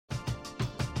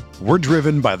We're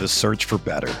driven by the search for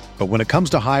better. But when it comes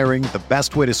to hiring, the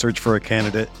best way to search for a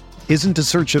candidate isn't to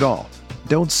search at all.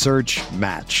 Don't search,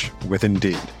 match with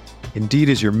Indeed. Indeed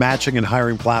is your matching and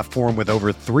hiring platform with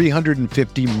over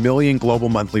 350 million global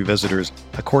monthly visitors,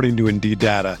 according to Indeed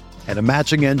data, and a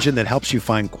matching engine that helps you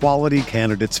find quality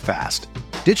candidates fast.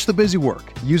 Ditch the busy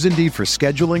work. Use Indeed for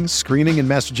scheduling, screening, and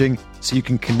messaging so you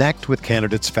can connect with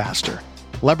candidates faster.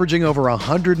 Leveraging over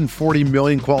 140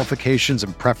 million qualifications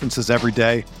and preferences every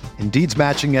day, Indeed's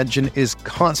matching engine is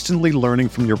constantly learning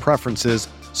from your preferences,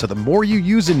 so the more you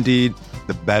use Indeed,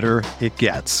 the better it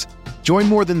gets. Join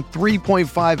more than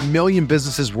 3.5 million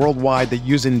businesses worldwide that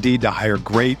use Indeed to hire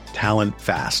great talent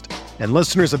fast. And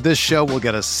listeners of this show will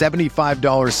get a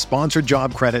 $75 sponsored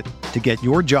job credit to get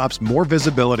your jobs more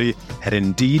visibility at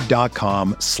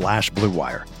Indeed.com/Blue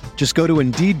Wire. Just go to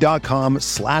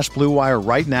Indeed.com/Blue Wire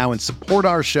right now and support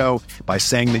our show by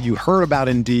saying that you heard about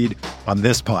Indeed on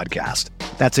this podcast.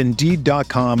 That's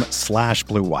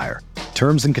Indeed.com/Blue Wire.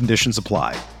 Terms and conditions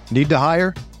apply. Need to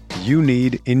hire? You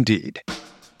need Indeed.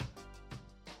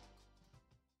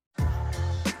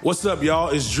 What's up, y'all?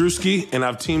 It's Drewski, and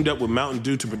I've teamed up with Mountain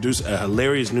Dew to produce a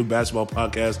hilarious new basketball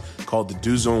podcast called The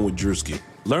Dew Zone with Drewski.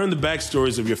 Learn the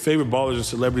backstories of your favorite ballers and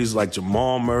celebrities like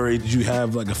Jamal Murray. Did you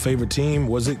have like a favorite team?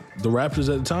 Was it the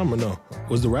Raptors at the time or no?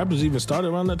 Was the Raptors even started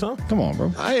around that time? Come on,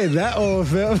 bro. I ain't that old,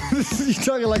 fam. You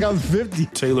talking like I'm 50.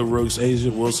 Taylor Rooks, Asia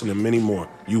Wilson, and many more.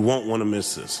 You won't want to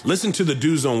miss this. Listen to The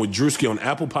Dew Zone with Drewski on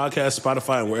Apple Podcasts,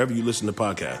 Spotify, and wherever you listen to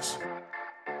podcasts.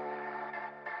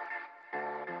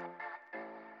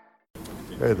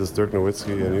 Hey, this is Dirk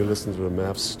Nowitzki, and you listen to the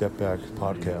Mavs Step Back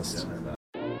podcast.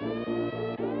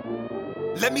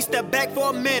 Let me step back for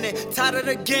a minute, tired of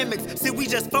the gimmicks. See, we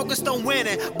just focused on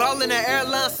winning. Ball in the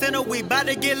airline center, we bout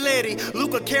to get litty.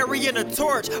 Luka carrying a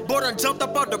torch, boy done jumped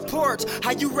up on the porch.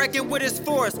 How you reckon with his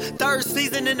force? Third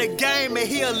season in the game, and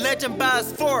he a legend by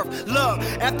his fourth. Look,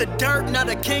 after Dirk, now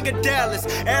the king of Dallas.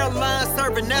 Airline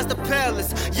serving as the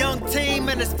palace. Young team,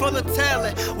 and it's full of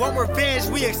talent. Want revenge,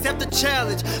 we accept the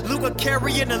challenge. Luka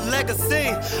carrying a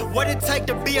legacy. What it take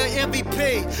to be an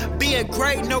MVP? Being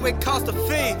great, know it cost a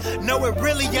fee. Know it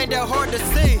really ain't that hard to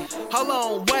see. Hold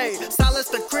on, wait. Silence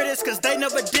the critics, cause they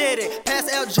never did it. Pass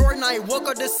out Jordan, I ain't woke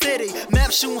up the city.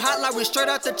 Map shooting hot like we straight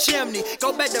out the chimney.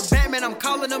 Go back to Batman, I'm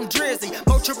calling them Drizzy.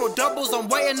 More triple doubles, I'm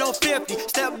waiting on 50.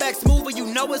 Step back smoother, you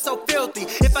know it's so filthy.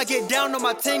 If I get down on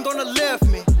my team, gonna lift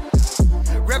me.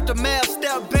 Rep the Mavs,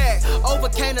 step back,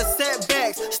 overcame the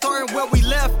setbacks. Starting where we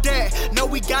left at, know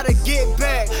we gotta get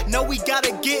back. Know we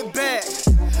gotta get back.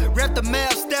 Rep the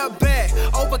Mavs, step back,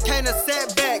 overcame the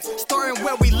setbacks. Starting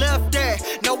where we left at,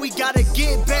 know we gotta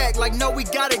get back. Like, know we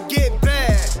gotta get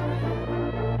back.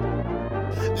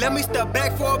 Let me step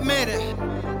back for a minute.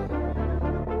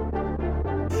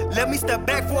 Let me step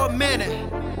back for a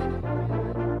minute.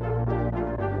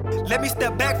 Let me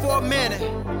step back for a minute.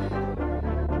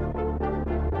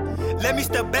 Let me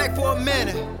step back for a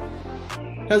minute.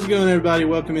 How's it going, everybody?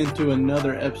 Welcome into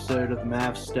another episode of the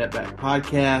Mavs Step Back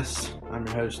Podcast. I'm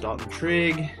your host, Dalton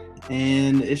Trigg,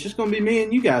 and it's just going to be me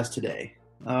and you guys today.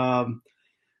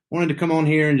 Wanted to come on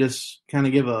here and just kind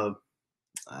of give a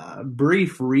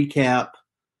brief recap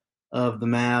of the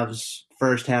Mavs'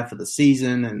 first half of the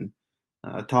season and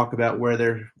talk about where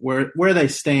they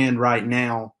stand right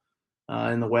now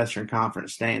in the Western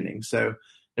Conference standings. So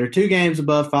they're 2 games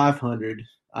above 500.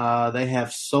 They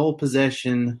have sole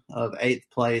possession of 8th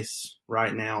place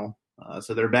right now.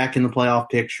 So they're back in the playoff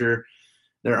picture.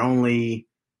 They're only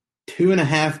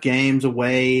 2.5 games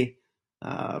away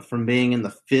from being in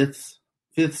the fifth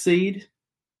seed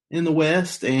in the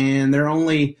West, and they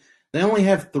only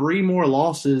have 3 more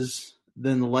losses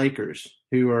than the Lakers,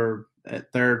 who are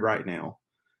at 3rd right now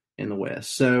in the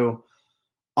West. So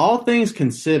all things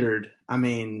considered, I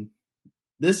mean,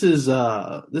 this is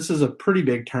a pretty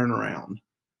big turnaround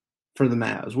for the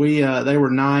Mavs. They were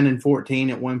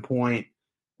 9-14 at one point.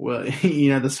 Well,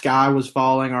 the sky was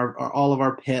falling. All of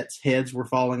our pets' heads were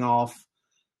falling off.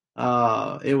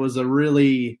 It was a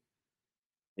really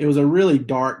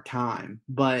dark time.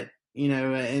 But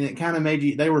and it kind of made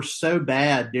you. They were so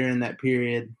bad during that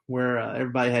period where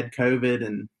everybody had COVID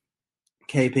and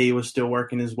KP was still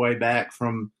working his way back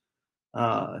from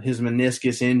his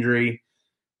meniscus injury.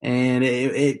 And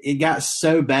it got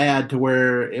so bad to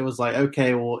where it was like,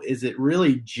 okay, well, is it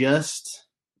really just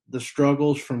the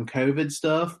struggles from COVID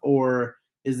stuff, or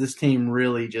is this team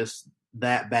really just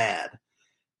that bad?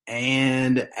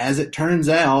 And as it turns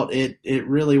out, it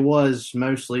really was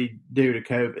mostly due to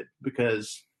COVID,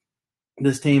 because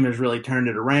this team has really turned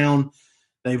it around.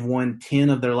 They've won 10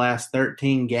 of their last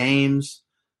 13 games.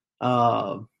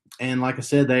 And like I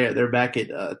said, they're back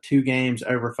at 2 games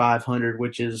over 500,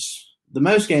 which is the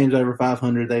most games over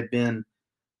 500 they've been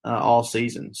all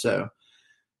season. So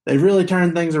they've really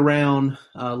turned things around.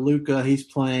 Luka, he's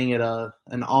playing at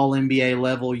an All-NBA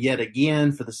level yet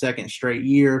again for the second straight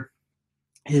year.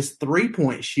 His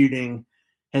three-point shooting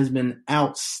has been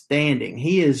outstanding.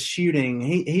 He is shooting.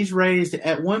 He's raised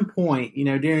at one point,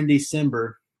 during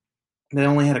December. They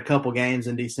only had a couple games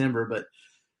in December, but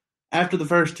after the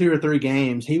first 2 or 3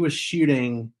 games, he was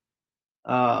shooting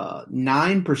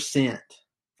 9%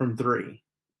 from 3.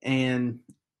 And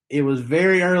it was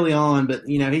very early on, but,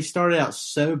 he started out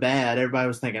so bad. Everybody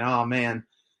was thinking, oh, man,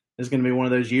 it's going to be one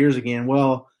of those years again.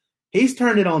 Well, he's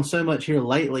turned it on so much here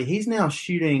lately. He's now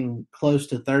shooting close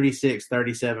to 36,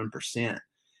 37%.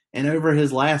 And over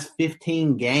his last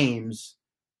 15 games,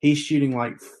 he's shooting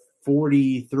like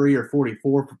 43 or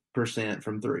 44%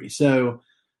 from 3. So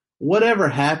whatever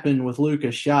happened with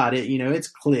Luka's shot, it's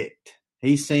clicked.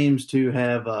 He seems to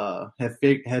have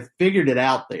figured it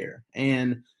out there.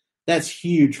 And that's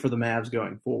huge for the Mavs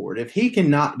going forward. If he can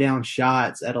knock down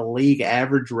shots at a league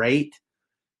average rate,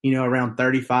 around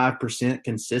 35%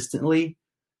 consistently,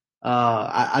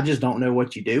 I just don't know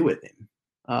what you do with him.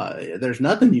 There's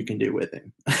nothing you can do with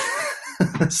him.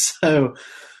 So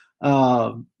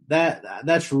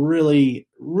that's really,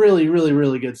 really, really,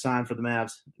 really good sign for the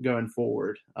Mavs going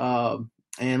forward.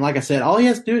 And like I said, all he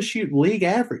has to do is shoot league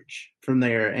average from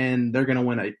there, and they're going to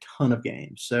win a ton of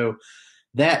games. So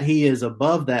that he is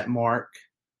above that mark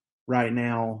right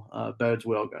now bodes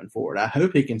well going forward. I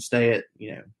hope he can stay at,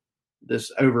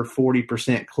 this over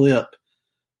 40% clip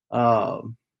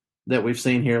that we've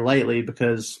seen here lately,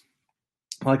 because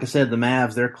like I said, the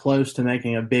Mavs, they're close to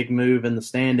making a big move in the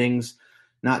standings,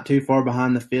 not too far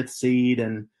behind the 5th seed,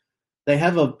 and they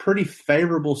have a pretty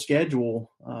favorable schedule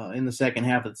in the second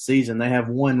half of the season. They have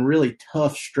one really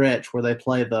tough stretch where they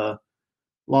play the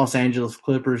Los Angeles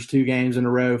Clippers 2 games in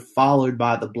a row, followed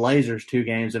by the Blazers 2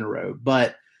 games in a row.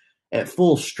 But at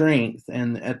full strength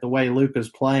and at the way Luka's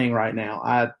playing right now,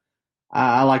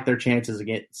 I like their chances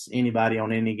against anybody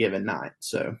on any given night.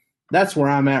 So that's where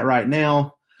I'm at right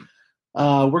now.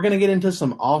 We're going to get into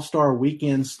some All-Star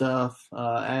Weekend stuff.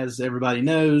 As everybody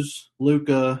knows,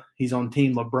 Luka, he's on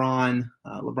Team LeBron.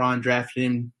 LeBron drafted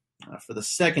him for the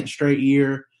second straight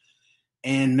year.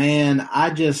 And, man,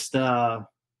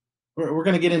 we're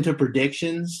going to get into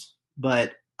predictions,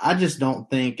 but I just don't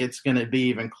think it's going to be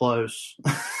even close.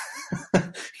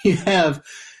 You have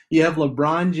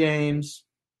LeBron James,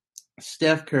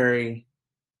 Steph Curry,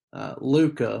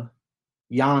 Luka,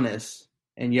 Giannis,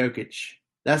 and Jokic.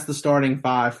 That's the starting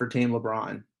 5 for Team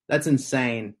LeBron. That's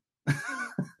insane.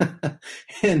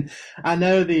 And I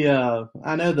know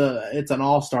it's an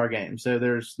all-star game, so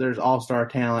there's all-star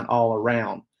talent all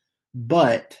around.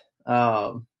 But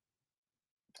I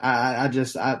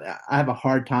have a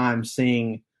hard time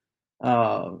seeing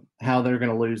how they're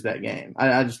going to lose that game.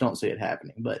 I just don't see it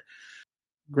happening. But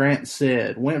Grant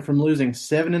said, went from losing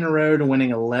 7 in a row to winning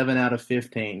 11 out of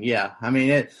 15. Yeah, I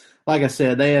mean, like I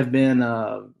said, they've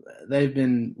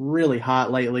been really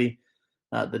hot lately.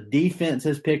 The defense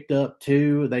has picked up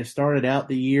too. They started out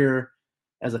the year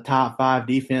as a top 5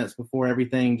 defense before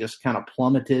everything just kind of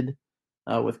plummeted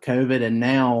with COVID, and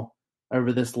now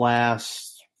over this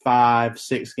last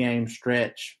 5-6 game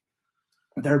stretch,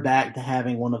 they're back to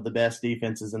having one of the best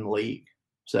defenses in the league.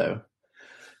 So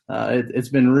it's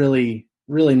been really,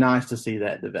 really nice to see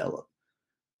that develop.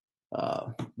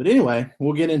 But anyway,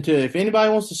 we'll get into it. If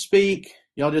anybody wants to speak,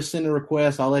 y'all just send a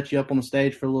request. I'll let you up on the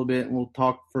stage for a little bit, and we'll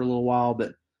talk for a little while.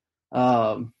 But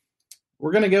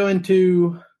we're going to go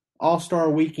into All-Star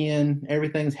Weekend.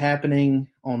 Everything's happening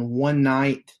on one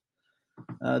night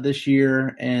this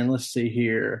year. And let's see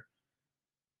here.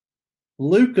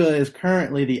 Luka is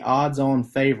currently the odds-on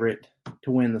favorite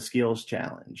to win the Skills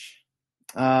Challenge.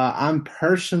 I'm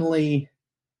personally –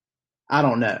 I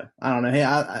don't know. Hey,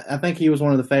 I think he was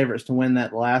one of the favorites to win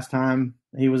that last time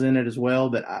he was in it as well,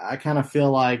 but I kind of feel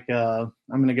like I'm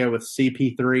going to go with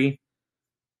CP3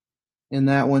 in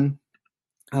that one.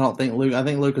 I think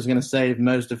Luka's going to save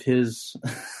most of his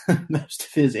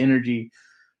energy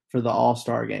for the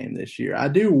All-Star game this year. I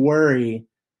do worry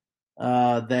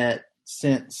that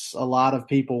since a lot of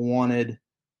people wanted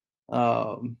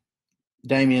Damian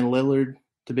Lillard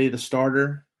to be the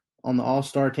starter on the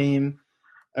All-Star team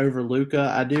over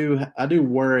Luka, I do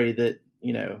worry that,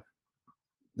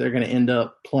 they're going to end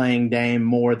up playing Dame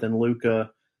more than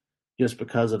Luka just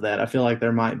because of that. I feel like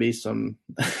there might be some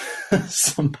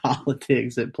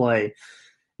politics at play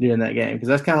during that game, because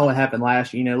that's kind of what happened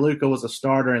last year. Luka was a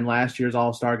starter in last year's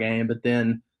All-Star game, but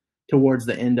then towards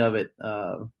the end of it,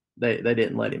 they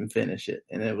didn't let him finish it,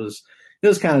 and it was it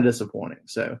was kind of disappointing.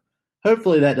 So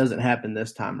hopefully that doesn't happen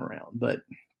this time around. But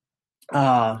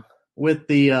with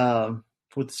the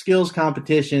skills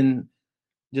competition,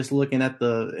 just looking at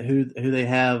who they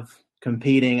have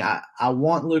competing, I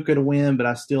want Luka to win, but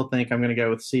I still think I'm going to go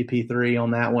with CP3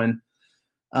 on that one.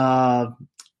 The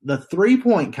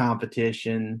 3-point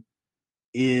competition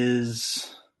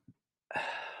it's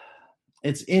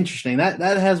interesting. That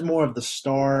has more of the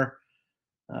star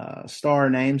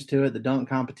names to it. The dunk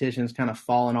competition's kind of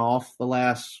fallen off the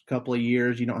last couple of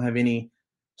years. You don't have any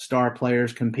star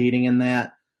players competing in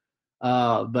that.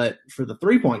 But for the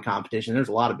 3-point competition, there's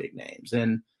a lot of big names,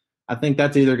 and I think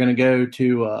that's either going to go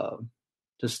to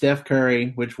Steph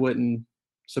Curry, which wouldn't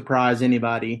surprise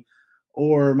anybody,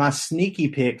 or my sneaky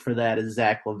pick for that is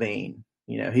Zach LaVine.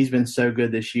 He's been so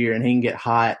good this year, and he can get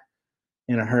hot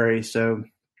in a hurry. So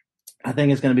I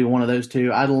think it's going to be one of those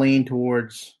two. I'd lean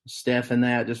towards Steph in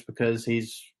that just because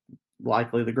he's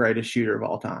likely the greatest shooter of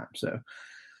all time. So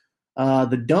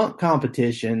the dunk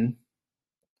competition,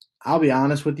 I'll be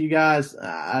honest with you guys,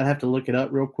 I'd have to look it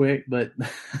up real quick, but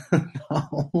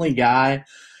the only guy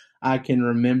I can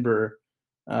remember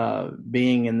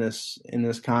being in this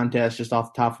contest just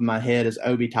off the top of my head is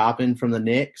Obi Toppin from the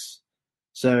Knicks.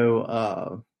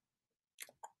 So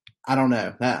I don't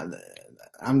know. I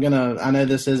know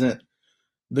this isn't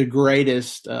the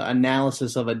greatest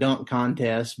analysis of a dunk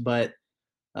contest, but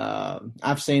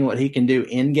I've seen what he can do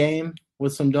in game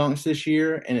with some dunks this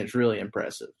year, and it's really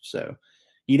impressive. So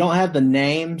you don't have the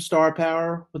name star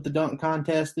power with the dunk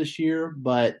contest this year,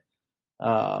 but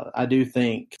I do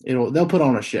think they'll put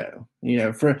on a show,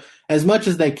 for as much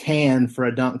as they can for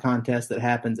a dunk contest that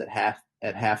happens at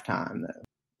halftime. Though.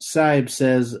 Sabe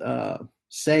says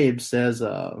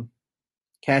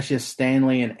Cassius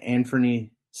Stanley and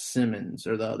Anthony Simmons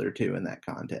are the other two in that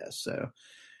contest. So,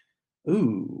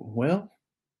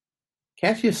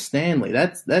 Cassius Stanley,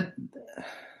 that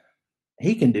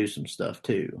he can do some stuff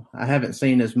too. I haven't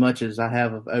seen as much as I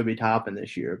have of Obi Toppin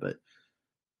this year, but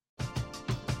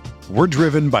we're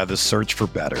driven by the search for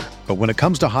better. But when it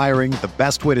comes to hiring, the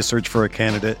best way to search for a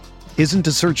candidate isn't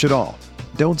to search at all.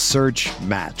 Don't search,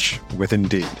 match with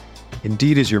Indeed.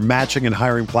 Indeed is your matching and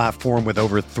hiring platform with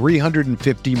over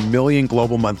 350 million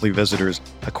global monthly visitors,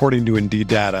 according to Indeed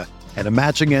data, and a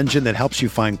matching engine that helps you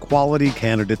find quality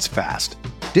candidates fast.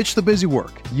 Ditch the busy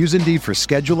work. Use Indeed for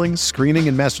scheduling, screening,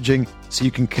 and messaging so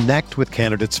you can connect with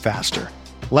candidates faster.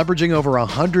 Leveraging over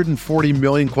 140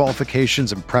 million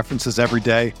qualifications and preferences every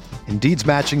day, Indeed's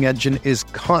matching engine is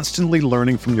constantly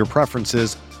learning from your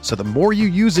preferences, so the more you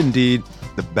use Indeed,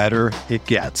 the better it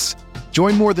gets.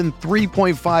 Join more than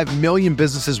 3.5 million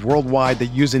businesses worldwide that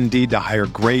use Indeed to hire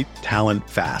great talent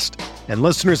fast. And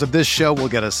listeners of this show will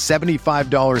get a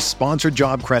 $75 sponsored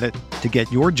job credit to get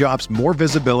your jobs more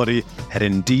visibility at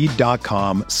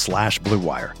Indeed.com/Blue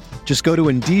Wire. Just go to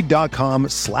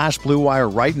Indeed.com/Blue Wire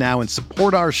right now and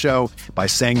support our show by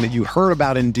saying that you heard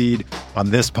about Indeed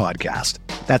on this podcast.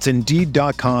 That's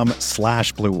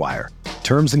Indeed.com/Blue Wire.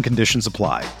 Terms and conditions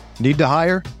apply. Need to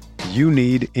hire? You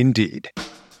need Indeed.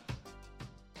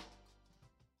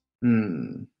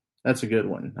 That's a good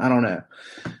one. I don't know.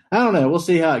 We'll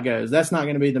see how it goes. That's not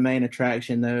going to be the main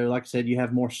attraction, though. Like I said, you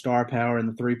have more star power in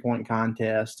the 3-point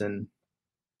contest, and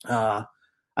I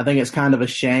think it's kind of a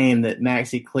shame that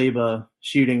Maxi Kleba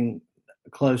shooting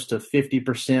close to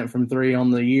 50% from three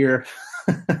on the year.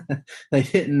 They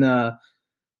didn't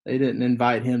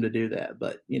invite him to do that,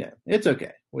 but it's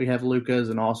okay. We have Luka as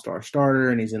an all-star starter,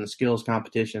 and he's in the skills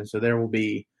competition, so there will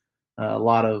be a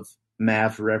lot of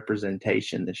Mavs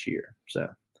representation this year. So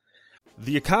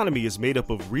the economy is made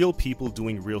up of real people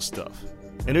doing real stuff,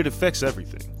 and it affects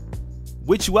everything,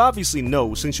 which you obviously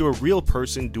know since you're a real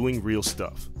person doing real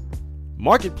stuff.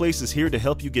 Marketplace is here to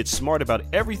help you get smart about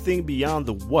everything beyond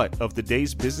the what of the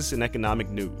day's business and economic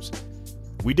news.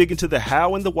 We dig into the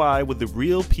how and the why with the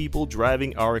real people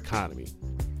driving our economy.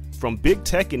 From big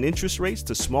tech and interest rates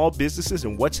to small businesses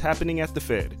and what's happening at the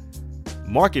Fed,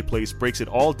 Marketplace breaks it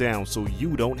all down so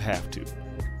you don't have to.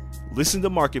 Listen to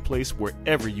Marketplace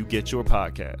wherever you get your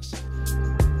podcasts.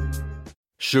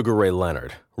 Sugar Ray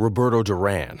Leonard, Roberto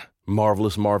Duran,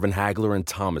 Marvelous Marvin Hagler, and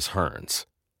Thomas Hearns.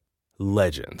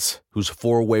 Legends, whose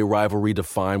four-way rivalry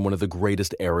defined one of the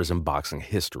greatest eras in boxing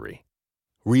history.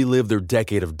 Relive their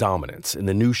decade of dominance in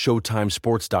the new Showtime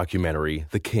sports documentary,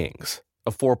 The Kings,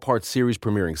 a 4-part series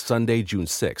premiering Sunday, June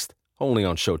 6th, only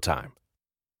on Showtime.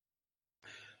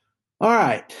 All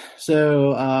right,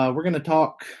 so we're going to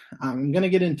talk. I'm going to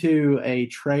get into a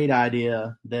trade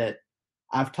idea that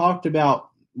I've talked about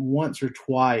once or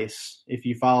twice. If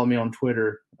you follow me on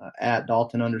Twitter at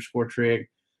Dalton_Trig,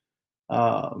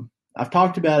 I've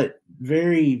talked about it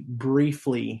very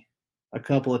briefly a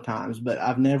couple of times, but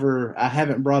I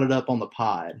haven't brought it up on the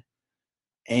pod.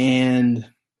 And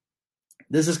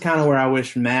this is kind of where I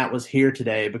wish Matt was here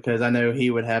today, because I know he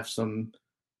would have some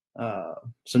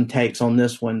takes on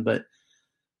this one. But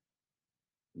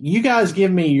you guys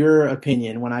give me your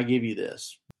opinion when I give you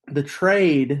this. The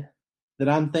trade that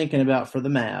I'm thinking about for the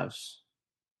Mavs,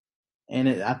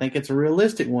 and I think it's a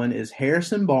realistic one, is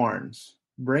Harrison Barnes.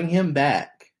 Bring him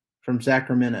back from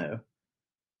Sacramento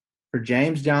for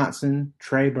James Johnson,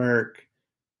 Trey Burke,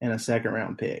 and a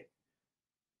second-round pick.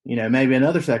 Maybe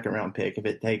another second-round pick if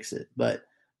it takes it. But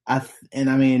I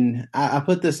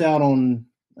put this out on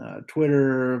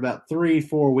Twitter about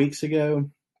 3-4 weeks ago,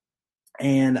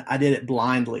 and I did it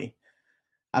blindly.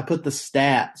 I put the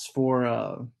stats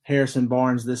for Harrison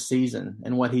Barnes this season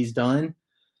and what he's done,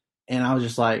 and I was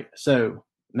just like, so,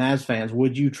 Mavs fans,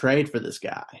 would you trade for this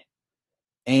guy?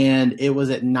 And it was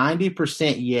at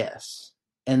 90% yes.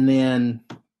 And then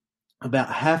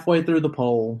about halfway through the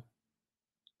poll,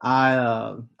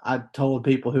 I told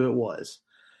people who it was.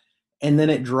 And then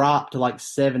it dropped to like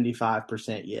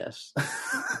 75% yes.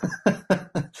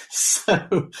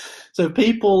 So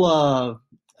people,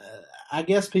 I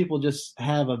guess people just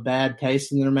have a bad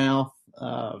taste in their mouth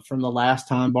from the last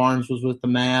time Barnes was with the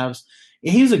Mavs.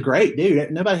 He was a great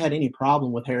dude. Nobody had any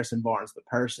problem with Harrison Barnes, the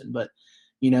person. But,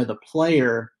 the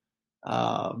player,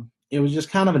 it was just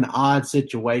kind of an odd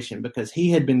situation because he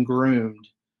had been groomed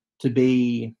to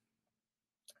be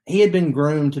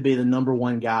the number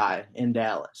one guy in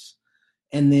Dallas.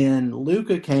 And then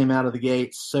Luka came out of the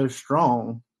gates so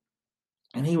strong,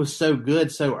 and he was so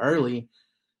good so early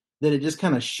that it just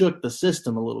kind of shook the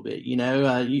system a little bit.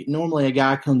 Normally a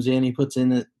guy comes in, he puts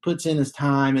in his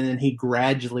time, and then he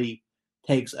gradually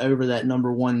takes over that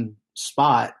number one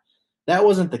spot. That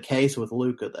wasn't the case with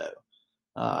Luka,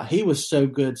 though. He was so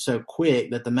good so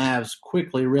quick that the Mavs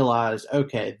quickly realized,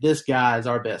 okay, this guy is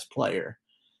our best player.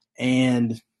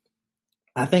 And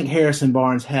I think Harrison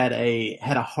Barnes had a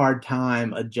hard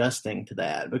time adjusting to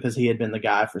that because he had been the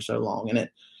guy for so long, and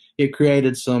it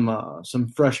created some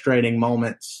frustrating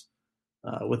moments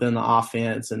within the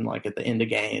offense and like at the end of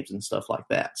games and stuff like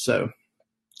that. So,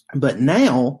 but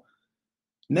now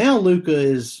Luka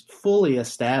is fully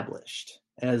established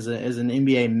as an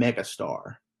NBA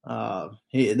megastar.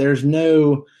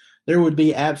 There would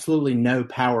be absolutely no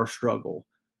power struggle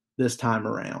this time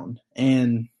around,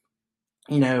 and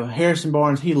Harrison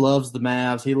Barnes, he loves the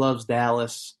Mavs. He loves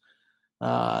Dallas.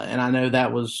 And I know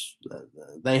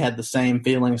they had the same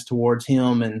feelings towards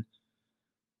him. And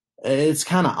it's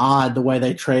kind of odd the way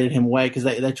they traded him away, because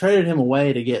they traded him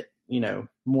away to get,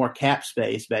 more cap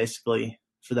space basically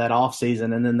for that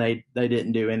offseason. And then they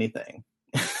didn't do anything.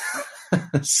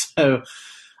 So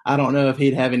I don't know if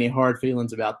he'd have any hard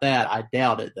feelings about that. I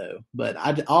doubt it, though. But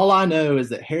all I know is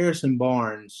that Harrison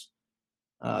Barnes,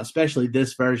 especially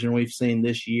this version we've seen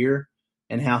this year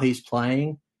and how he's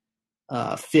playing,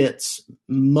 fits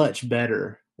much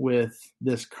better with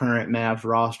this current Mavs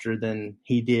roster than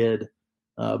he did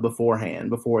beforehand,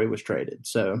 before he was traded.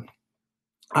 So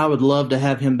I would love to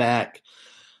have him back.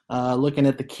 Looking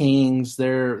at the Kings,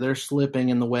 they're slipping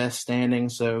in the West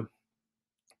standings. So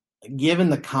given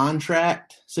the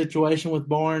contract situation with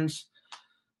Barnes,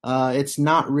 it's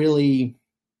not really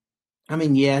 –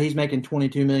 he's making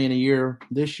 $22 million a year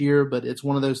this year, but it's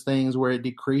one of those things where it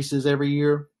decreases every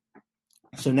year.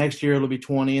 So next year it'll be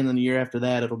 20, and then the year after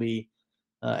that it'll be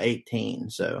 18.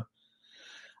 So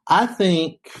I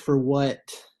think for what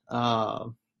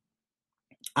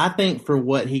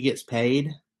he gets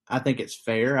paid, I think it's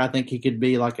fair. I think he could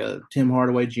be like a Tim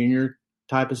Hardaway Jr.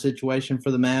 type of situation for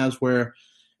the Mavs, where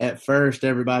at first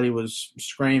everybody was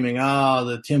screaming, "Oh,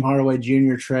 the Tim Hardaway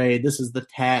Jr. trade! This is the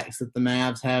tax that the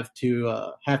Mavs have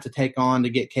to take on to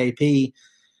get KP."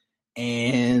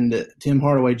 And Tim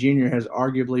Hardaway Jr. has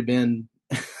arguably been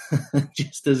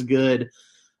just as good,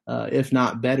 if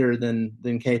not better than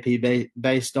KP,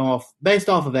 based off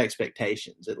of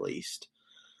expectations, at least.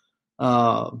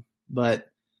 But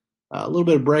a little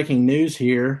bit of breaking news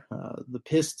here: the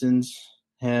Pistons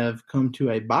have come to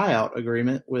a buyout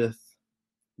agreement with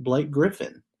Blake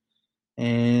Griffin.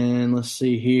 And let's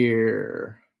see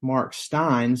here. Mark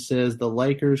Stein says the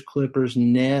Lakers, Clippers,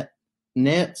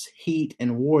 Nets, Heat,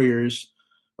 and Warriors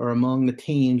are among the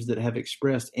teams that have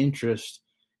expressed interest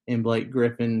in Blake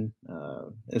Griffin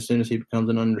as soon as he becomes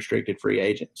an unrestricted free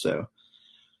agent. So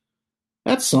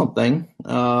that's something.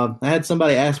 I had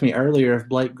somebody ask me earlier if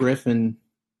Blake Griffin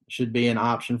should be an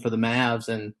option for the Mavs,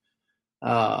 and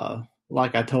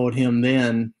like I told him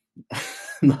then,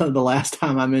 the last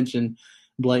time I mentioned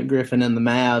Blake Griffin and the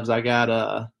Mavs, I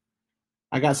got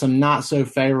I got some not so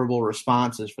favorable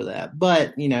responses for that.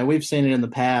 But, we've seen it in the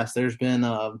past. There's been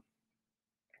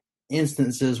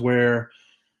instances where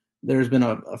there's been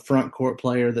a front court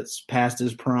player that's past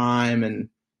his prime and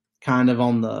kind of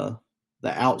on the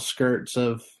outskirts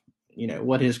of,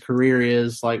 what his career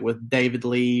is, like with David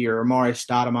Lee or Amari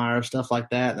Stoudemire, stuff like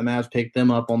that. The Mavs picked them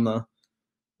up on the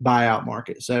buyout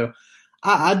market. So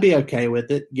I'd be okay with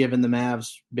it, given the Mavs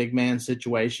big man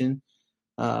situation.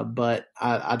 But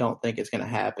I don't think it's going to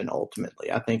happen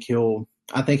ultimately. I think he'll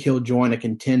join a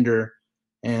contender,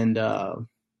 and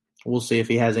we'll see if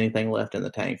he has anything left in the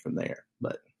tank from there.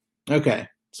 But okay,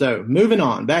 so moving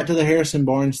on back to the Harrison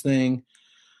Barnes thing.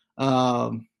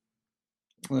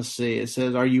 Let's see. It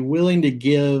says, "Are you willing to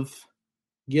give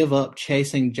up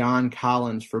chasing John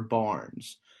Collins for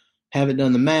Barnes? Haven't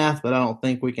done the math, but I don't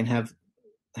think we can have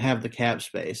the cap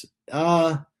space."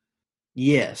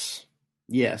 Yes.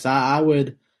 I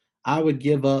would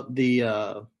give up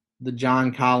the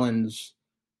John Collins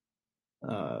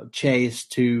chase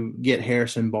to get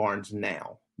Harrison Barnes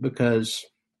now, because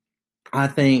I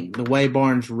think the way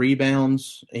Barnes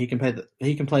rebounds, he can play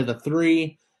the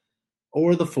 3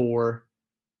 or the 4,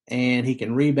 and he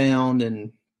can rebound,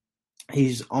 and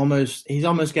he's almost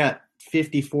got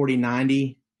 50, 40,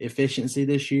 90 efficiency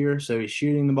this year, so he's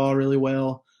shooting the ball really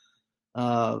well.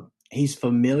 He's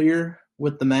familiar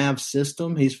with the Mavs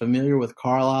system. He's familiar with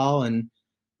Carlisle, and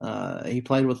he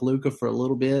played with Luka for a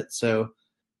little bit, so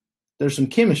there's some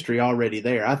chemistry already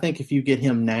there. I think if you get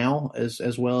him now,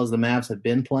 as well as the Mavs have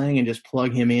been playing, and just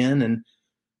plug him in, and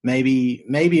maybe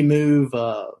move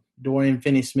Dorian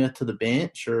Finney-Smith to the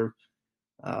bench, or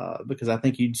because I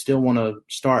think you'd still want to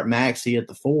start Maxey at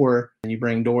the 4 and you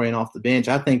bring Dorian off the bench.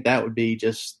 I think that would be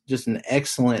just an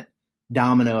excellent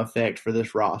domino effect for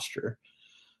this roster.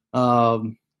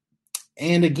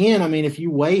 And again, I mean, if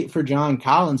you wait for John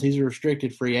Collins, he's a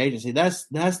restricted free agency. That's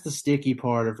the sticky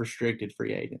part of restricted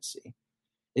free agency.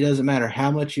 It doesn't matter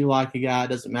how much you like a guy. It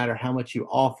doesn't matter how much you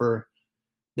offer.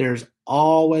 There's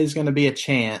always going to be a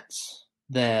chance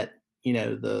that,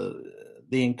 the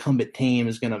incumbent team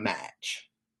is going to match.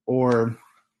 Or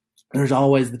there's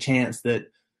always the chance that,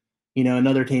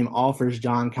 another team offers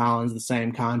John Collins the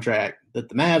same contract that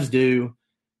the Mavs do,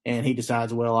 and he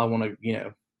decides, well, I want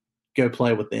to, go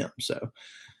play with them. So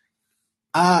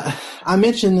I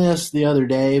mentioned this the other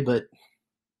day, but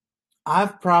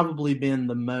I've probably been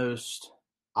the most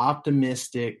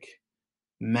optimistic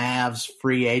Mavs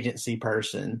free agency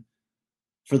person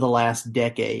for the last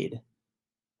decade,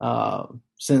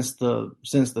 since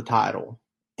the title.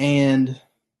 And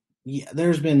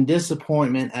there's been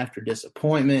disappointment after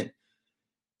disappointment.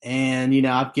 And,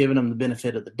 I've given them the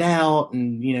benefit of the doubt,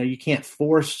 and, you can't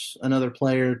force another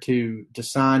player to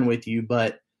sign with you,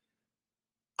 but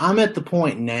I'm at the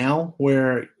point now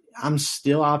where I'm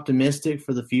still optimistic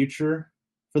for the future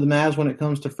for the Mavs when it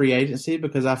comes to free agency,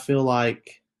 because I feel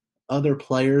like other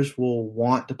players will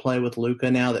want to play with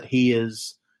Luka now that he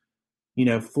is,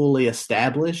 fully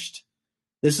established.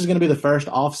 This is going to be the first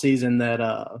offseason that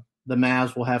the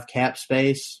Mavs will have cap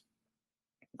space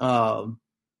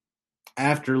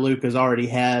after Luka's already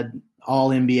had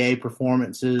all NBA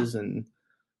performances and,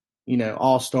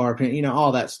 all-star,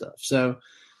 all that stuff. So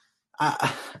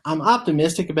I'm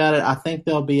optimistic about it. I think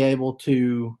they'll be able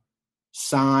to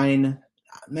sign,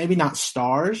 maybe not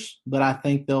stars, but I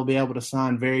think they'll be able to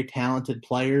sign very talented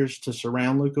players to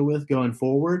surround Luka with going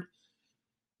forward.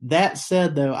 That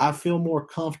said, though, I feel more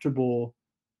comfortable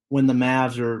when the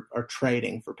Mavs are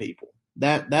trading for people.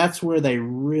 That's where they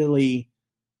really,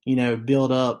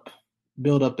 build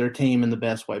up their team in the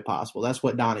best way possible. That's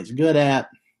what Donnie's good at.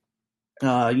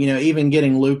 Even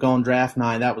getting Luke on draft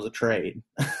night, that was a trade.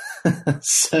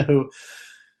 So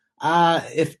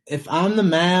if I'm the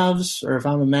Mavs, or if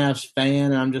I'm a Mavs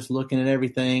fan and I'm just looking at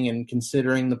everything and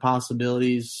considering the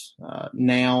possibilities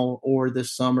now or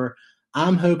this summer,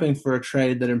 I'm hoping for a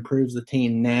trade that improves the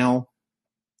team now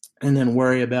and then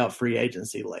worry about free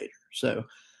agency later. So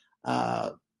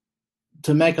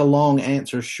to make a long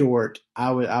answer short,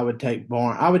 I would take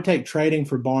Barnes. I would take trading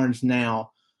for Barnes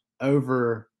now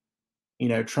over,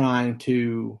 trying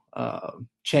to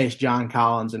chase John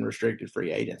Collins in restricted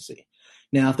free agency.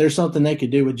 Now, if there's something they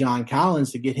could do with John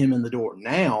Collins to get him in the door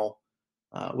now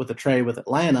with a trade with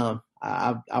Atlanta,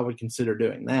 I would consider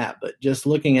doing that. But just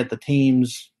looking at the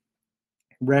team's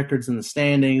records in the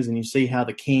standings, and you see how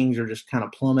the Kings are just kind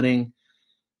of plummeting,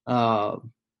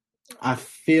 I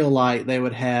feel like they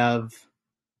would have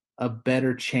a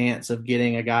better chance of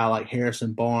getting a guy like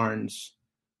Harrison Barnes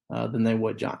than they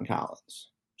would John Collins.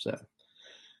 So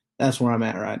that's where I'm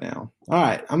at right now. All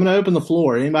right, I'm going to open the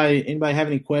floor. Anybody have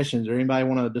any questions, or anybody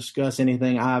want to discuss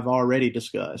anything I've already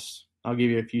discussed? I'll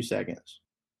give you a few seconds.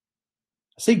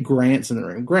 I see Grant's in the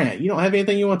room. Grant, you don't have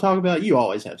anything you want to talk about? You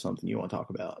always have something you want to talk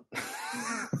about.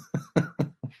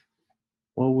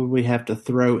 What would we have to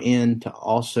throw in to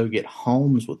also get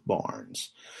Holmes with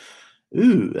Barnes?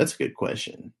 Ooh, that's a good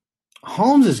question.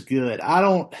 Holmes is good. I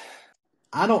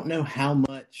don't know how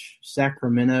much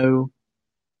Sacramento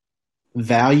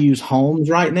values Holmes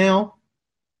right now,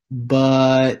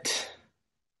 but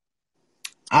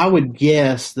I would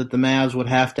guess that the Mavs would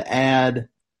have to add.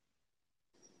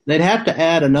 They'd have to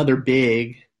add another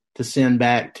big to send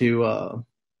back to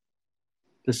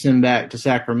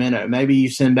Sacramento. Maybe you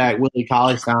send back Willie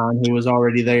Cauley-Stein, who was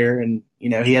already there, and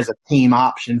he has a team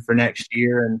option for next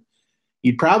year, and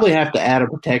you'd probably have to add a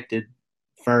protected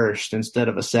first instead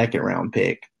of a second round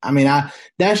pick. I mean,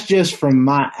 that's just from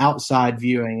my outside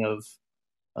viewing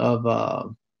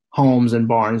of Holmes and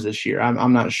Barnes this year.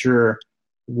 I'm not sure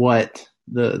what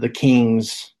the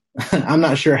Kings. I'm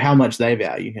not sure how much they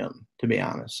value him, to be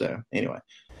honest. So anyway.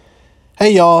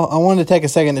 Hey y'all, I wanted to take a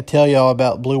second to tell y'all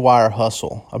about Blue Wire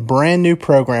Hustle, a brand new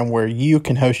program where you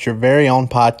can host your very own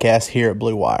podcast here at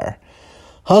Blue Wire.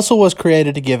 Hustle was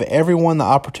created to give everyone the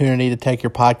opportunity to take your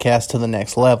podcast to the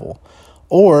next level.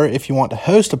 Or if you want to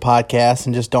host a podcast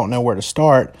and just don't know where to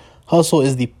start, Hustle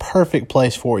is the perfect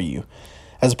place for you.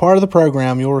 As a part of the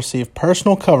program, you'll receive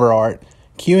personal cover art,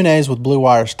 Q&As with Blue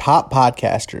Wire's top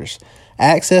podcasters,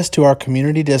 access to our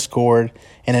community Discord,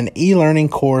 and an e-learning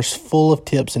course full of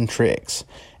tips and tricks.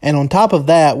 And on top of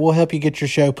that, we'll help you get your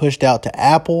show pushed out to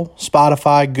Apple,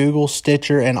 Spotify, Google,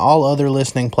 Stitcher, and all other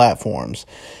listening platforms.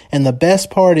 And the best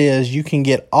part is you can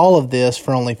get all of this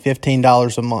for only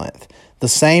 $15 a month, the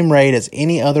same rate as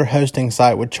any other hosting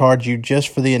site would charge you just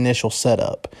for the initial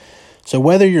setup. So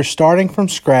whether you're starting from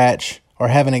scratch or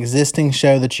have an existing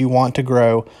show that you want to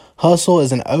grow, Hustle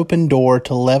is an open door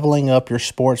to leveling up your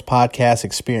sports podcast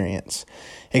experience.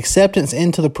 Acceptance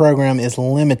into the program is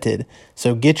limited,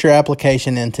 so get your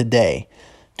application in today.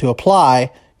 To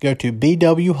apply, go to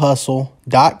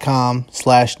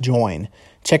bwhustle.com/join.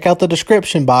 Check out the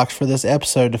description box for this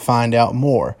episode to find out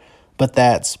more, but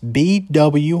that's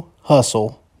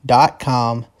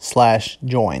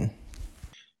bwhustle.com/join.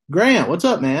 Grant, what's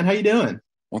up, man? How you doing?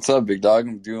 What's up, big dog?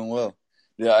 I'm doing well.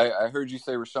 Yeah, I heard you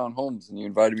say Rashawn Holmes, and you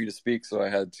invited me to speak, so I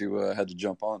had to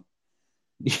jump on.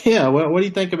 Yeah, what do you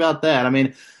think about that? I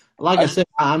mean, like I said,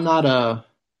 I'm not a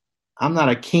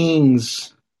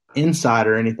Kings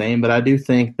insider or anything, but I do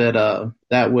think that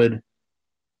that would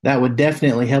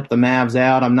definitely help the Mavs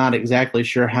out. I'm not exactly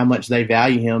sure how much they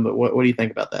value him, but what do you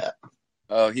think about that?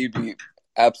 He'd be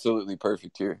absolutely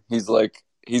perfect here. He's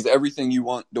everything you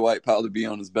want Dwight Powell to be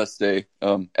on his best day,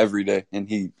 every day, and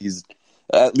he's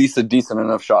at least a decent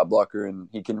enough shot blocker, and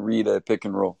he can read a pick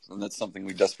and roll, and that's something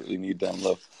we desperately need down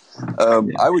low.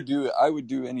 I would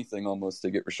do anything almost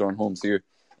to get Rashawn Holmes here,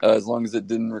 as long as it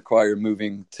didn't require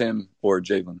moving Tim or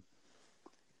Jalen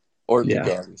or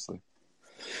Luka, obviously.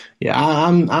 Yeah,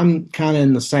 I'm kind of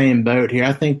in the same boat here.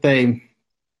 I think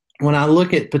when I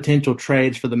look at potential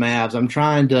trades for the Mavs, I'm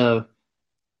trying to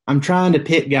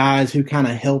pick guys who kind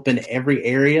of help in every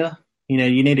area.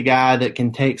 You need a guy that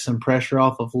can take some pressure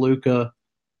off of Luka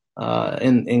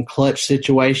in clutch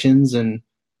situations, and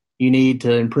you need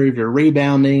to improve your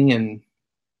rebounding and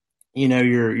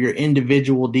your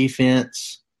individual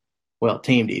defense. Well,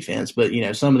 team defense, but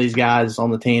some of these guys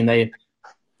on the team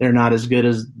they're not as good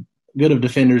of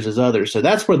defenders as others. So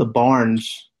that's where the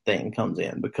Barnes thing comes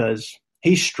in, because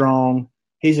he's strong,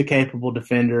 he's a capable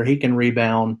defender, he can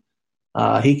rebound,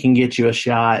 he can get you a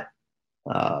shot.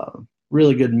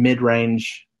 Really good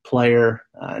mid-range player,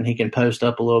 and he can post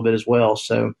up a little bit as well.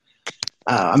 So,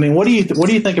 I mean, what do you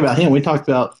think about him? We talked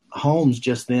about Holmes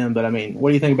just then, but I mean, what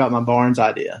do you think about my Barnes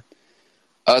idea?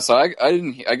 So I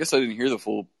guess I didn't hear the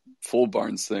full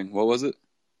Barnes thing. What was it?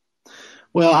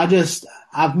 Well,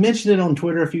 I've mentioned it on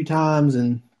Twitter a few times,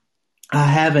 and we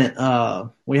haven't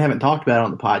talked about it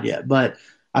on the pod yet. But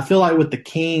I feel like with the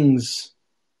Kings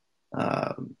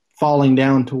falling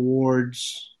down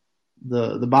towards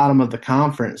the bottom of the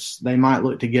conference, they might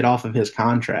look to get off of his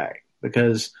contract,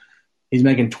 because he's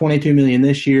making $22 million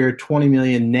this year, $20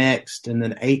 million next, and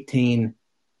then $18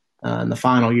 in the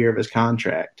final year of his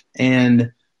contract.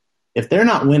 And if they're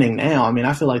not winning now, I mean,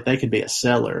 I feel like they could be a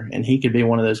seller, and he could be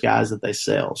one of those guys that they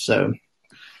sell. So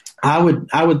I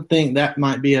would think that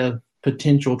might be a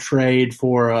potential trade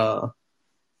for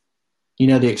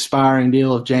the expiring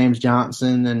deal of James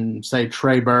Johnson and, say,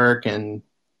 Trey Burke and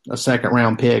a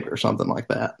second-round pick or something like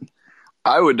that.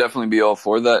 I would definitely be all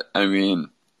for that. I mean,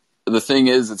 the thing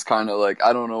is, it's kind of like,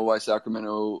 I don't know why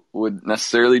Sacramento would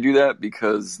necessarily do that,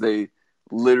 because they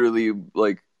literally,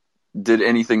 did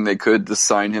anything they could to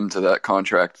sign him to that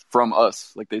contract from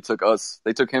us. Like, they took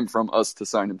him from us to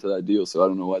sign him to that deal. So I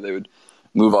don't know why they would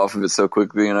move off of it so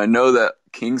quickly. And I know that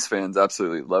Kings fans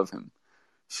absolutely love him.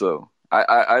 So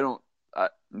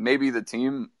maybe the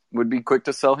team would be quick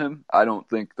to sell him. I don't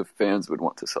think the fans would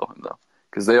want to sell him, though,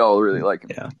 because they all really like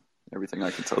him. Yeah. Everything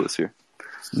I can tell this year.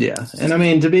 Yeah. And I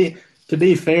mean, to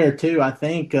be fair too, I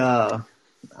think, most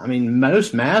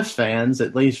Mavs fans,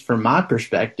 at least from my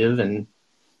perspective and,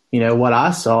 what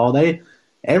I saw,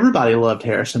 everybody loved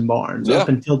Harrison Barnes up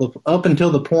until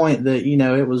the point that,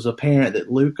 it was apparent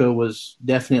that Luka was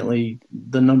definitely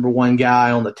the number one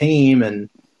guy on the team. And,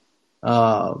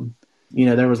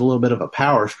 there was a little bit of a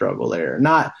power struggle there.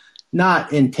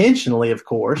 Not intentionally, of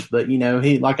course, but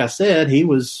he, like I said, he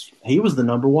was the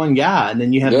number one guy, and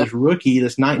then you have this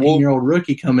 19-year-old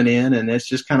rookie coming in, and it's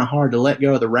just kind of hard to let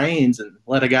go of the reins and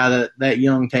let a guy that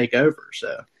young take over.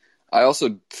 So, I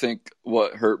also think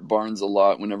what hurt Barnes a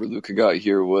lot whenever Luka got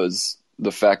here was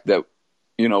the fact that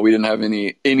we didn't have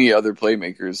any other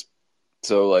playmakers.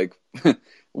 So like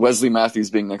Wesley Matthews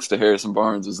being next to Harrison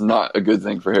Barnes was not a good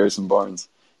thing for Harrison Barnes.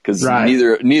 Because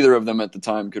neither of them at the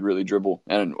time could really dribble,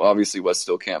 and obviously West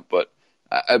still can't. But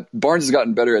Barnes has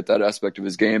gotten better at that aspect of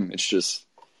his game. It's just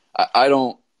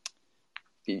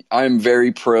I'm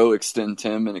very pro extend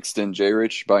Tim and extend J.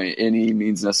 Rich by any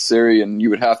means necessary, and you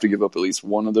would have to give up at least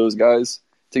one of those guys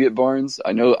to get Barnes.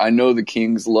 I know the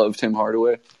Kings love Tim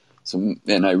Hardaway,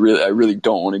 and I really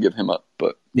don't want to give him up.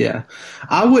 But yeah,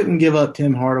 I wouldn't give up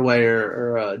Tim Hardaway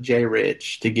or J.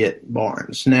 Rich to get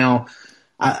Barnes. Now,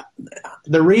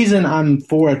 the reason I'm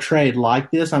for a trade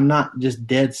like this, I'm not just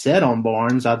dead set on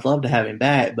Barnes. I'd love to have him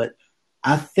back, but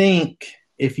I think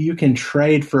if you can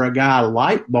trade for a guy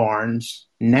like Barnes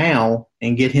now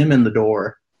and get him in the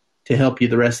door to help you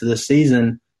the rest of the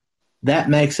season, that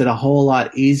makes it a whole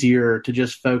lot easier to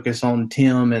just focus on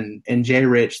Tim and J.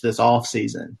 Rich this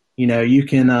offseason. You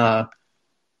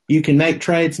can make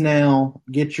trades now,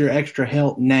 get your extra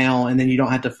help now, and then you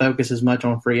don't have to focus as much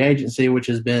on free agency, which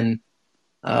has been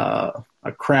a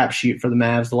crapshoot for the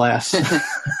Mavs the last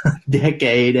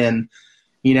decade. And,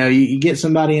 you get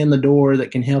somebody in the door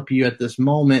that can help you at this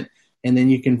moment, and then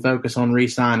you can focus on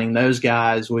re-signing those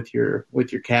guys with your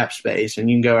cap space, and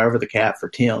you can go over the cap for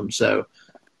Tim. So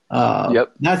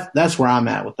that's where I'm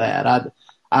at with that.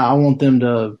 I want them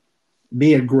to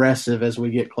be aggressive as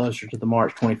we get closer to the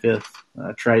March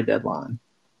 25th trade deadline.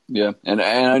 Yeah, and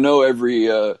I know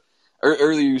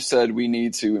earlier you said we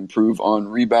need to improve on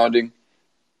rebounding,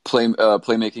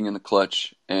 playmaking in the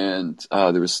clutch, and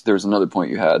there was another point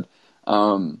you had.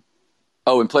 And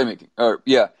playmaking.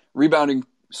 Rebounding,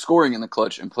 scoring in the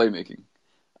clutch, and playmaking.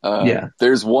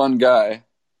 There's one guy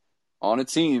on a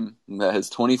team that has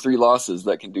 23 losses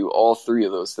that can do all three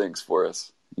of those things for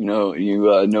us. You know who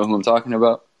I'm talking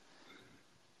about?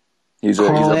 He's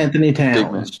Anthony Towns.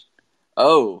 Big man.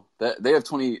 Oh, they have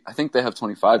 20. I think they have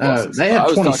 25 losses. They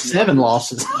have 27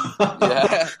 losses.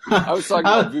 Yeah, I was talking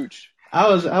about Vooch.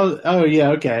 Oh yeah,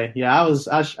 okay, yeah.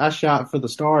 I shot for the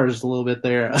stars a little bit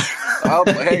there.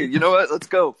 Hey, you know what? Let's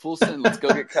go full send. Let's go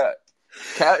get Cat.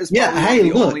 Cat is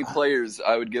probably the only players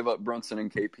I would give up Brunson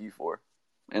and KP for,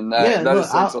 and that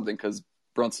is saying something because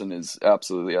Brunson is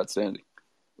absolutely outstanding.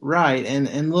 Right,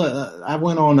 and look, I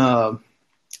went on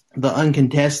the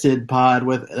Uncontested pod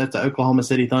that's the Oklahoma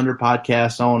City Thunder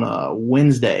podcast on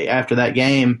Wednesday after that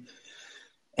game,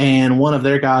 and one of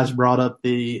their guys brought up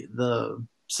the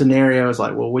scenario. Is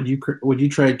like, well, would you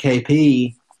trade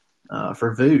KP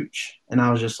for Vooch? And I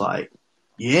was just like,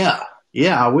 yeah,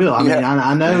 I will. I mean,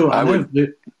 I know I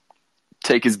would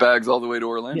take his bags all the way to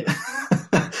Orlando.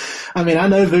 Yeah. I mean, I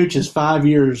know Vooch is 5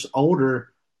 years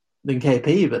older than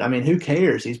KP, but I mean, who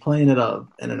cares? He's playing at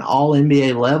an all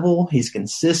NBA level. He's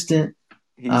consistent.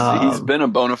 He's been a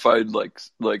bona fide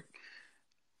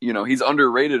he's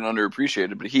underrated and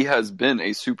underappreciated, but he has been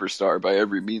a superstar by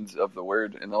every means of the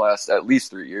word in the last at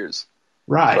least 3 years.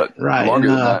 Right. Longer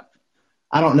than that.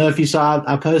 I don't know if you saw.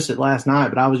 I posted last night,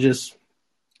 but I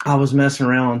was messing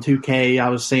around on 2K. I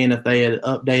was seeing if they had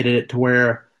updated it to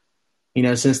where,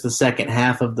 since the second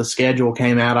half of the schedule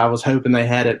came out, I was hoping they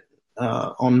had it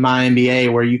on My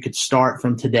NBA where you could start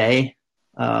from today,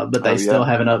 but they still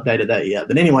haven't updated that yet.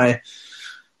 But anyway,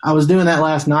 I was doing that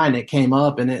last night, and it came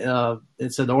up, and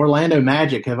it said the Orlando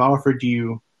Magic have offered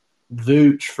you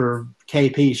Vooch for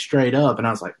KP straight up, and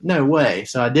I was like, no way.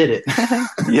 So I did it.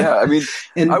 Yeah, I mean,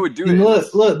 I would do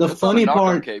it. Look, the funny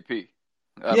part. KP.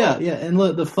 Yeah, and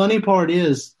look, the funny part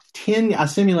is I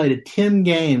simulated 10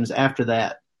 games after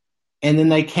that And then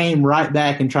they came right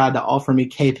back and tried to offer me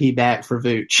KP back for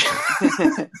Vooch.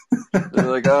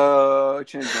 They're like, oh, I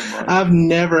changed my mind. I've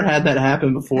never had that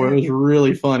happen before. It was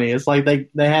really funny. It's like they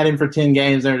had him for 10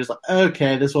 games. They're just like,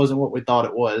 okay, this wasn't what we thought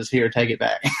it was. Here, take it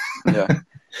back. Yeah.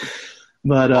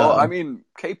 But I mean,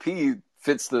 KP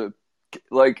fits the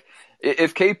like.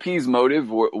 If KP's motive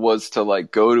was to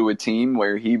like go to a team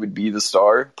where he would be the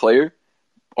star player,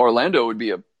 Orlando would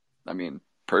be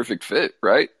perfect fit,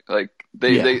 right? Like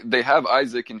they have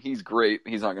Isaac and he's great.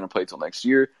 He's not going to play till next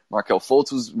year. Markelle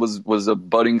Fultz was a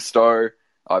budding star.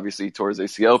 Obviously, he tore his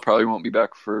ACL, probably won't be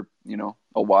back for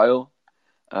a while.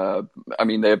 They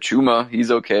have Chuma, he's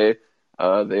okay.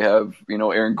 They have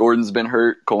Aaron Gordon's been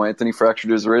hurt. Cole Anthony fractured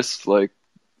his wrist. Like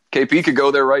KP could go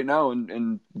there right now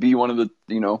and be one of the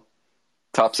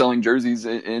top selling jerseys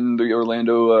in the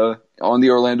Orlando on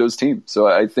the Orlando's team. So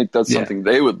I think that's something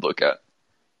they would look at.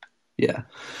 Yeah.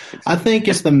 I think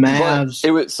if the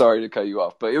Mavs sorry to cut you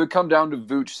off, but it would come down to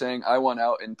Vooch saying, I want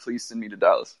out and please send me to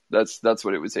Dallas. That's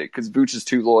what it would take, because Vooch is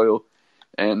too loyal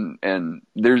and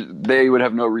they would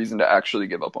have no reason to actually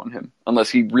give up on him unless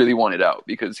he really wanted out,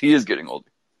 because he is getting older.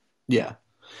 Yeah.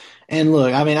 And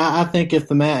look, I think if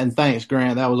the Mavs, and thanks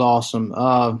Grant, that was awesome.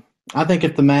 I think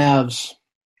if the Mavs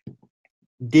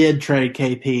did trade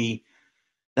KP,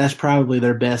 that's probably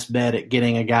their best bet at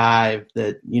getting a guy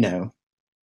that,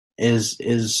 is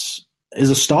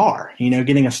a star,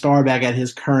 getting a star back at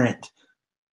his current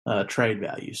trade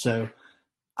value. So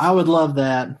I would love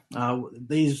that.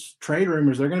 These trade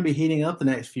rumors, they're going to be heating up the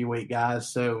next few weeks,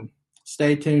 guys. So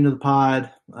stay tuned to the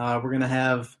pod. We're going to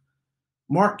have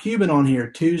Mark Cuban on here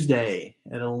Tuesday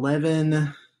at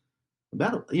 11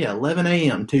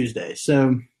 a.m. Tuesday.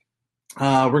 So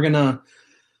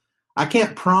I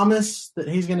can't promise that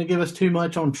he's going to give us too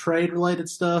much on trade-related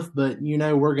stuff, but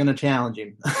we're going to challenge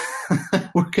him.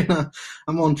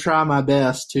 I'm going to try my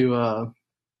best to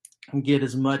get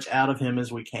as much out of him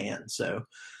as we can. So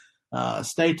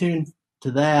stay tuned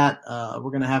to that.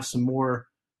 We're going to have some more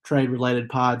trade-related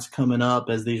pods coming up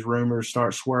as these rumors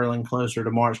start swirling closer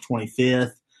to March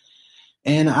 25th.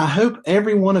 And I hope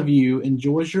every one of you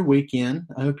enjoys your weekend.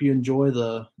 I hope you enjoy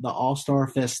the All-Star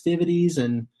festivities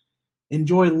and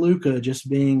enjoy Luka just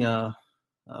being a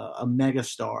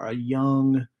megastar, a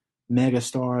young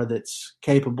megastar that's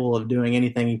capable of doing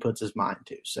anything he puts his mind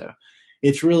to. So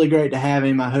it's really great to have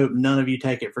him. I hope none of you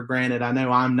take it for granted. I know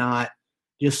I'm not.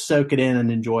 Just soak it in and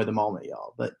enjoy the moment,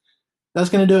 y'all. But that's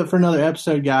going to do it for another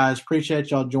episode, guys.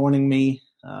 Appreciate y'all joining me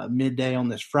midday on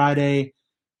this Friday,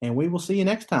 and we will see you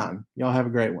next time. Y'all have a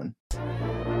great one.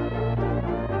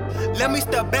 Let me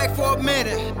step back for a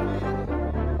minute.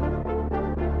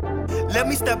 Let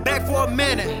me step back for a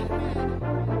minute.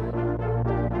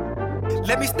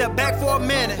 Let me step back for a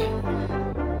minute.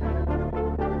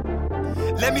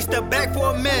 Let me step back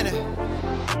for a minute.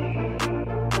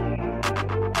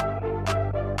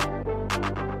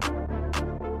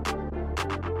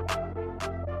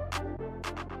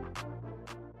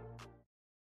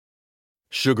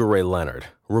 Sugar Ray Leonard,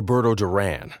 Roberto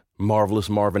Duran, Marvelous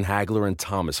Marvin Hagler, and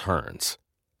Thomas Hearns.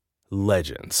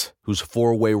 Legends, whose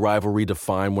four-way rivalry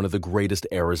defined one of the greatest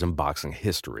eras in boxing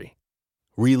history.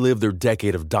 Relive their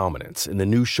decade of dominance in the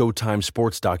new Showtime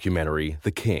sports documentary,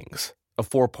 The Kings, a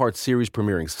 4-part series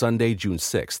premiering Sunday, June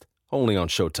 6th, only on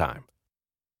Showtime.